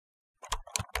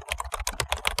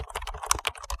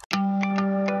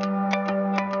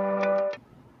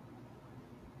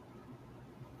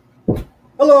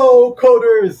Hello,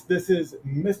 coders! This is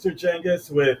Mr.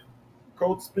 Jangis with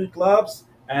CodeSpeak Labs,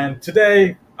 and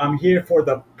today I'm here for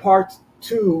the part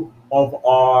 2 of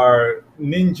our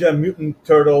Ninja Mutant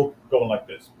Turtle going like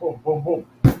this. Boom, boom, boom.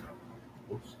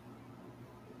 Oops.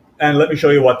 And let me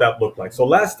show you what that looked like. So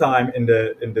last time in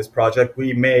this project,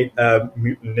 we made a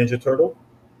Mutant Ninja Turtle,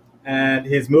 and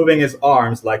he's moving his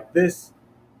arms like this,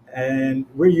 and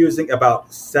we're using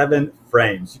about 7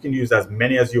 frames. You can use as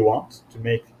many as you want to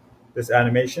make this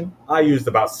animation. I used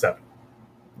about 7.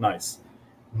 Nice.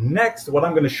 Next, what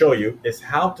I'm going to show you is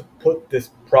how to put this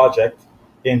project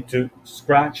into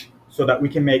Scratch so that we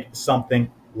can make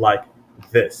something like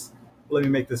this. Let me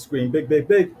make the screen big, big,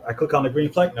 big. I click on the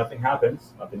green flag, nothing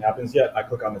happens. Nothing happens yet. I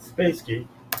click on the space key.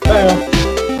 Bam!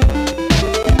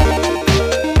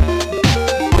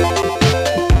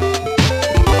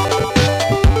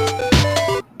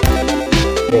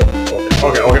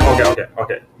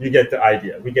 Okay. You get the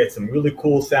idea. We get some really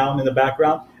cool sound in the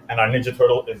background, and our Ninja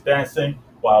Turtle is dancing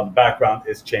while the background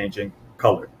is changing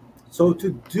color. So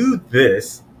to do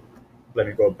this, let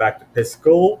me go back to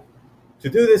Piskel. To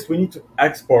do this, we need to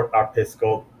export our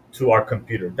Piskel to our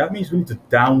computer. That means we need to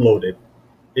download it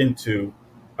into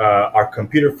our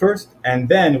computer first, and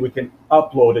then we can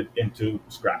upload it into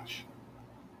Scratch.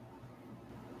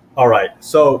 All right,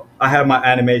 so I have my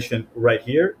animation right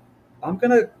here. I'm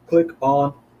gonna click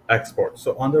on export.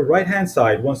 So on the right hand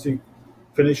side, once you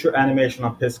finish your animation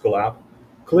on Piskel app,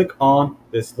 click on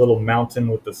this little mountain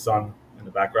with the sun in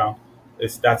the background.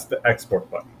 That's the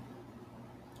export button.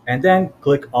 And then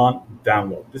click on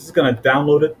download. This is gonna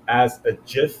download it as a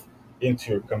GIF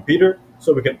into your computer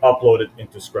so we can upload it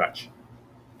into Scratch.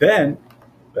 Then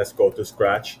let's go to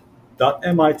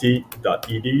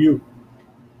scratch.mit.edu.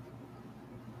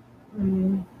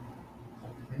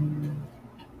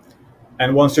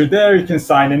 And once you're there, you can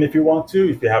sign in if you want to,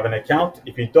 if you have an account.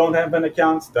 If you don't have an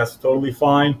account, that's totally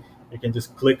fine. You can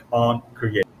just click on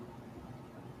create.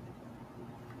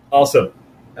 Awesome.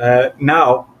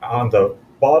 Now, on the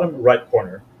bottom right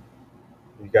corner,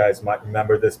 you guys might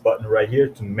remember this button right here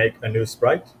to make a new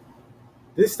sprite.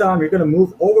 This time, you're going to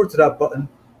move over to that button.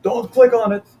 Don't click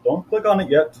on it. Don't click on it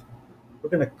yet.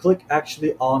 We're going to click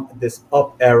actually on this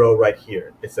up arrow right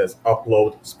here. It says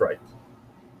upload sprite.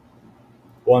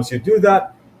 Once you do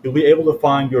that, you'll be able to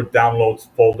find your downloads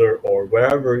folder or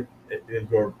wherever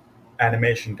your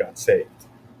animation got saved.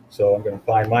 So I'm going to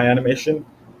find my animation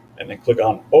and then click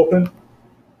on open.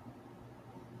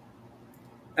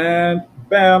 And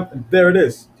bam, there it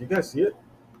is. Do you guys see it?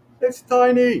 It's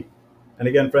tiny. And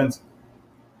again, friends,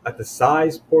 at the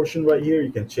size portion right here,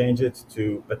 you can change it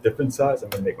to a different size. I'm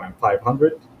going to make mine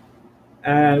 500.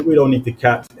 And we don't need the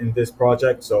cat in this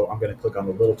project, so I'm going to click on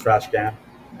the little trash can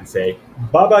and say,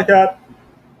 bye-bye, cat.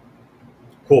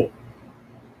 Cool.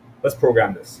 Let's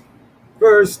program this.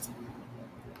 First,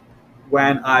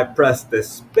 when I press the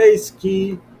space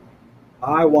key,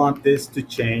 I want this to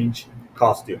change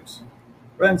costumes.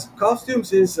 Friends,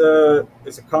 costumes is a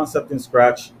concept in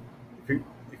Scratch. If you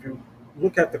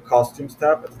look at the costumes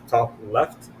tab at the top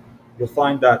left, you'll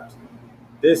find that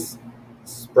this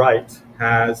sprite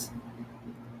has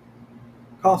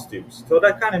costumes. So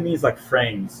that kind of means like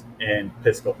frames in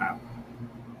Piskel app.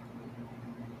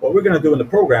 What we're going to do in the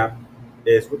program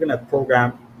is we're going to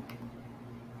program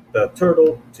the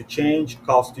turtle to change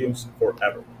costumes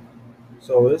forever.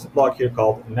 So there's a block here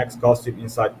called next costume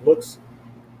inside looks.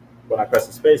 When I press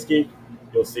the space key,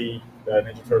 you'll see the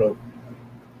Ninja Turtle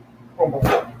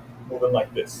moving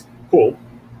like this. Cool.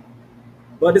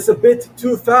 But it's a bit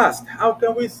too fast. How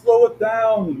can we slow it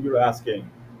down, you're asking?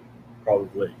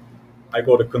 Probably. I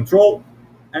go to control,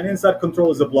 and inside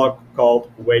control is a block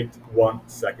called wait 1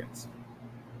 second.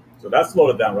 So that's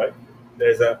slowed it down, right?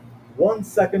 There's a 1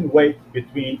 second wait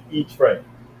between each frame.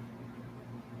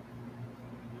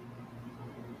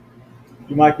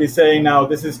 You might be saying now,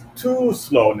 this is too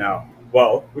slow now.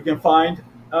 Well, we can find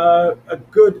a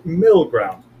good middle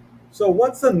ground. So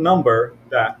what's a number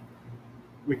that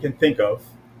we can think of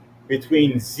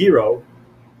between 0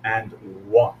 and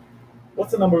 1?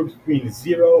 What's a number between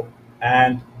 0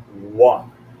 and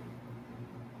 1?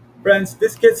 Friends,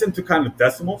 this gets into kind of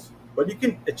decimals, but you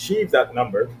can achieve that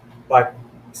number by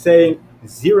saying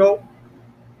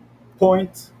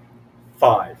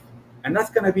 0.5, and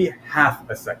that's going to be half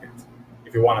a second.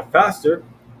 If you want it faster,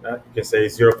 you can say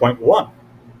 0.1,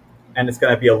 and it's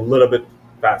going to be a little bit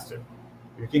faster.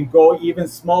 You can go even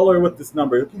smaller with this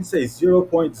number. You can say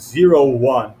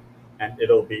 0.01, and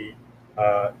it'll be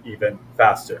even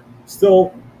faster.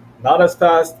 Still, not as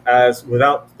fast as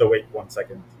without the wait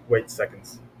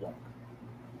seconds block.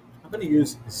 I'm going to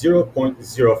use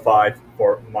 0.05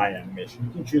 for my animation.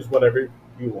 You can choose whatever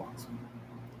you want.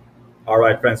 All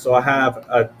right, friends, so I have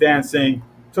a dancing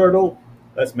turtle.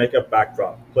 Let's make a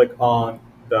backdrop. Click on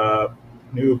the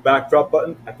new backdrop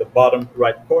button at the bottom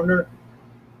right corner.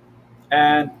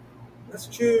 And let's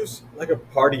choose like a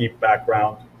party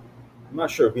background. I'm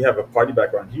not sure if we have a party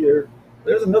background here.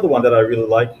 There's another one that I really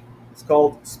like. It's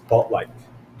called Spotlight.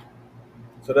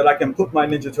 So that I can put my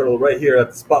Ninja Turtle right here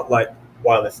at the spotlight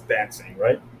while it's dancing,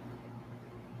 right?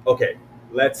 Okay,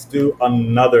 let's do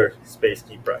another space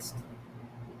key pressed.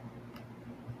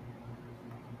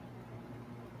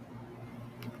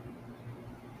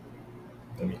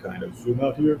 Let me kind of zoom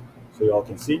out here so y'all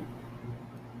can see.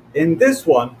 In this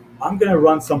one, I'm gonna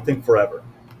run something forever.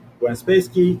 When space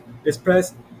key is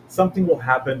pressed, something will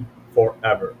happen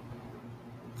forever.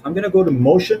 I'm gonna go to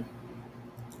motion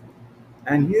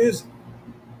and use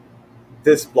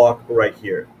this block right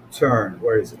here. Turn,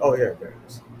 where is it? Oh, here, there it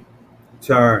is.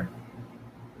 Turn.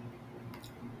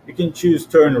 You can choose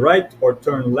turn right or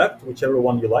turn left, whichever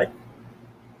one you like.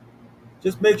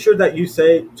 Just make sure that you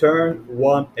say turn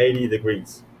 180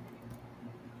 degrees.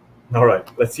 All right,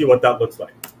 let's see what that looks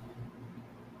like.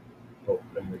 Oh,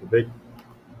 let me make it big.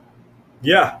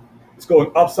 Yeah, it's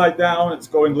going upside down, it's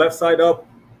going left side up,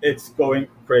 it's going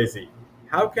crazy.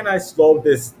 How can I slow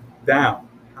this down?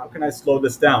 How can I slow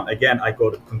this down? Again, I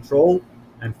go to control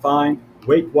and find,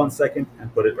 wait 1 second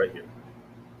and put it right here.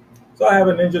 So I have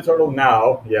a Ninja Turtle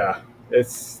now. Yeah,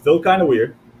 it's still kind of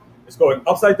weird. It's going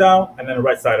upside down and then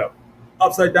right side up.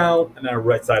 Upside down and then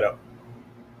right side up.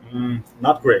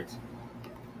 Not great.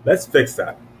 Let's fix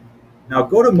that. Now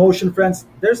go to motion, friends.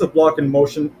 There's a block in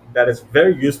motion that is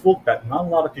very useful that not a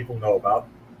lot of people know about.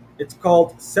 It's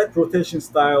called set rotation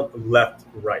style left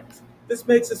right. This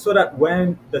makes it so that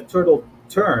when the turtle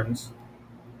turns,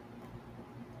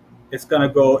 it's gonna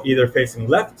go either facing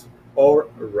left or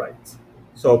right.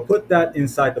 So put that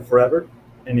inside the forever,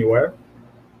 anywhere,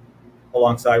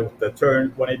 alongside with the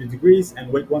turn 180 degrees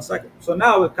and wait 1 second. So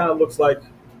now it kind of looks like,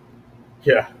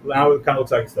 yeah, now it kind of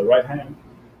looks like it's the right hand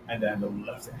and then the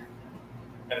left hand.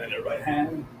 And then the right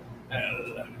hand and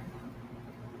the left hand.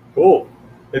 Cool.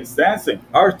 It's dancing.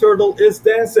 Our turtle is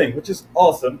dancing, which is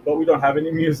awesome, but we don't have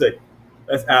any music.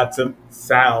 Let's add some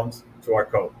sounds to our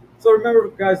code. So remember,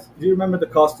 guys, do you remember the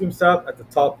costumes tab at the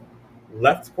top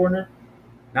left corner?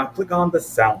 Now click on the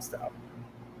sounds tab.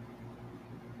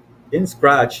 In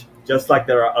Scratch, just like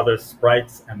there are other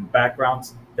sprites and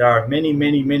backgrounds, there are many,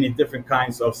 many, many different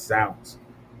kinds of sounds.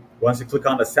 Once you click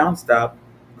on the sounds tab,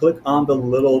 click on the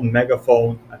little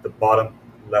megaphone at the bottom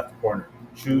left corner.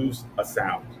 Choose a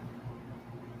sound.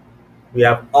 We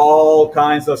have all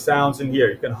kinds of sounds in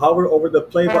here. You can hover over the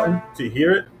play button to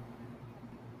hear it.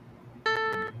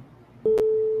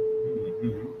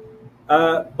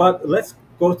 But let's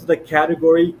go to the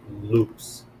category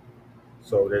loops.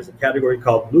 So there's a category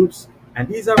called loops, and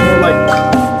these are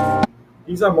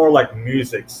more like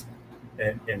musics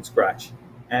in Scratch.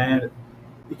 And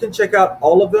you can check out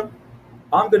all of them.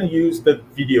 I'm going to use the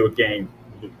video game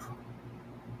loop.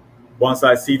 Once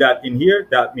I see that in here,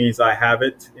 that means I have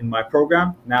it in my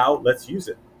program. Now let's use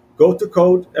it. Go to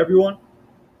code, everyone,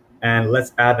 and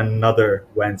let's add another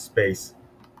when space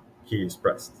key is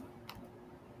pressed.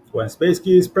 When space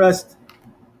key is pressed,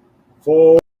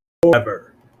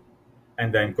 forever.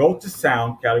 And then go to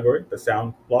sound category, the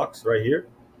sound blocks right here,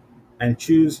 and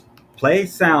choose play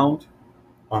sound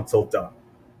until done.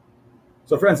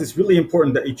 So friends, it's really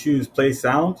important that you choose play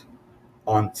sound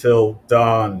until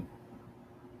done,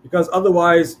 because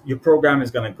otherwise your program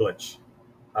is going to glitch.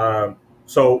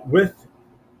 So with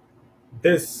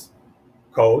this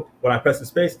code, when I press the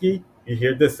space key, you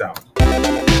hear this sound.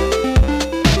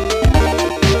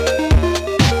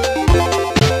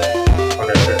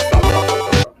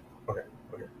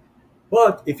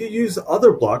 But if you use the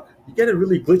other block, you get a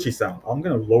really glitchy sound. I'm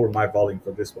going to lower my volume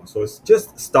for this one. So it's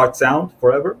just start sound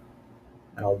forever.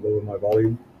 And I'll lower my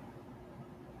volume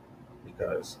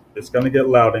because it's going to get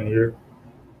loud in here.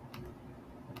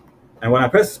 And when I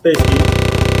press the space key, you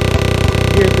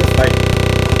hear this like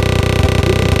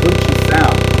really glitchy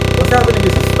sound. What's happening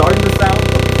is it's starting the sound,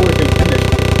 but before it can finish,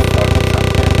 it's starting the sound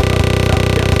again,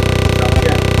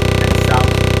 and it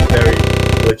sounds very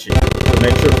glitchy. So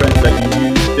make sure, friends, that you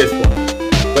use this one.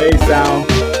 Play sound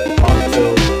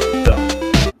until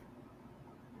done.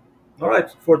 All right,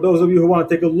 for those of you who want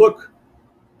to take a look,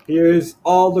 here's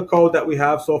all the code that we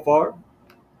have so far.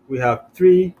 We have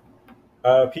 3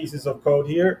 pieces of code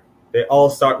here. They all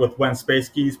start with when space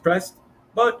key is pressed.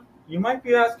 But you might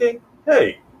be asking,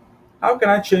 hey, how can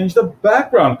I change the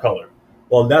background color?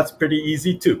 Well, that's pretty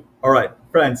easy too. All right,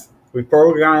 friends, we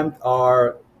programmed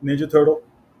our Ninja Turtle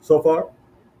so far.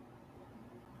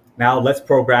 Now let's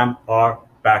program our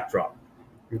backdrop.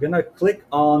 you're going to click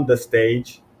on the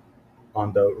stage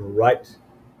on the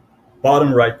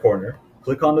bottom right corner.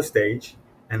 Click on the stage,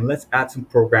 and let's add some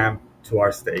program to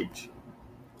our stage.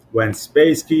 When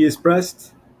space key is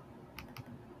pressed,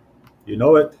 you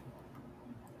know it,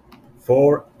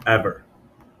 forever.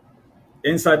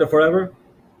 Inside the forever,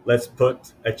 let's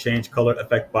put a change color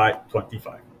effect by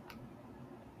 25.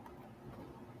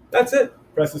 That's it.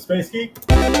 Press the space key.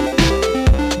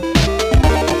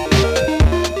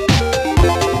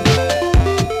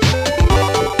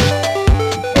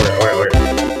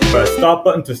 Press stop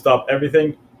button to stop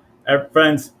everything.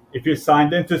 Friends, if you're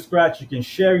signed into Scratch, you can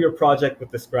share your project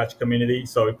with the Scratch community.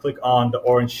 So click on the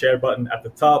orange share button at the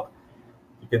top.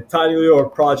 You can title your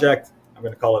project. I'm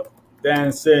going to call it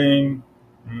Dancing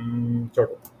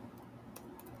Turtle.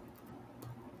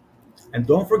 And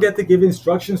don't forget to give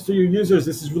instructions to your users.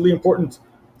 This is really important.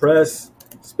 Press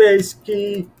space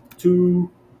key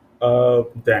to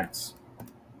dance.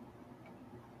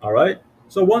 All right.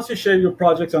 So once you share your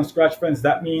projects on Scratch, friends,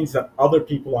 that means that other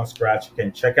people on Scratch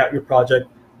can check out your project.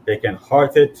 They can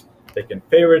heart it, they can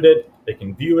favorite it, they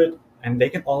can view it, and they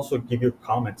can also give you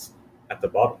comments at the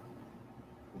bottom,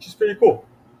 which is pretty cool.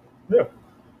 Yeah.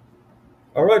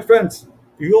 All right, friends,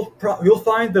 you'll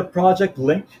find the project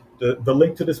link, the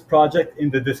link to this project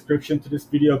in the description to this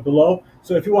video below.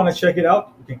 So if you want to check it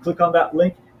out, you can click on that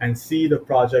link and see the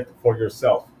project for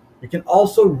yourself. You can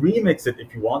also remix it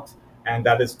if you want, and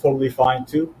that is totally fine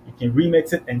too. You can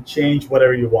remix it and change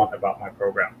whatever you want about my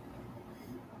program.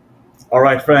 All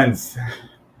right, friends,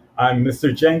 I'm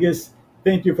Mr. Jangis.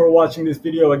 Thank you for watching this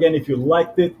video. Again, if you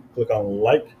liked it, click on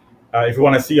like. If you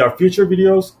want to see our future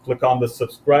videos, click on the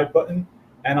subscribe button,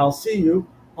 and I'll see you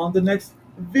on the next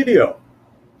video.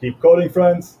 Keep coding,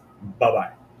 friends.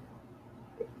 Bye-bye.